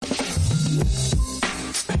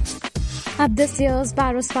At this year's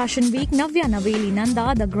Paris Fashion Week, Navya Naveli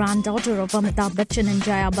Nanda, the granddaughter of Amitabh Bachchan and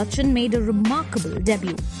Jaya Bachchan, made a remarkable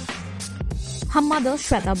debut. Her mother,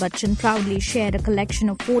 Shweta Bachchan, proudly shared a collection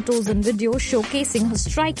of photos and videos showcasing her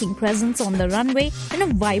striking presence on the runway in a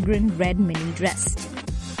vibrant red mini dress.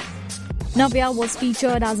 Navya was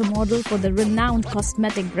featured as a model for the renowned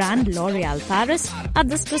cosmetic brand L'Oréal Paris at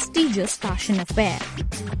this prestigious fashion affair.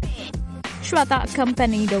 Shweta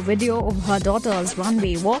accompanied a video of her daughter's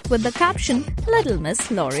runway walk with the caption, "Little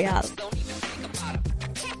Miss L'Oréal."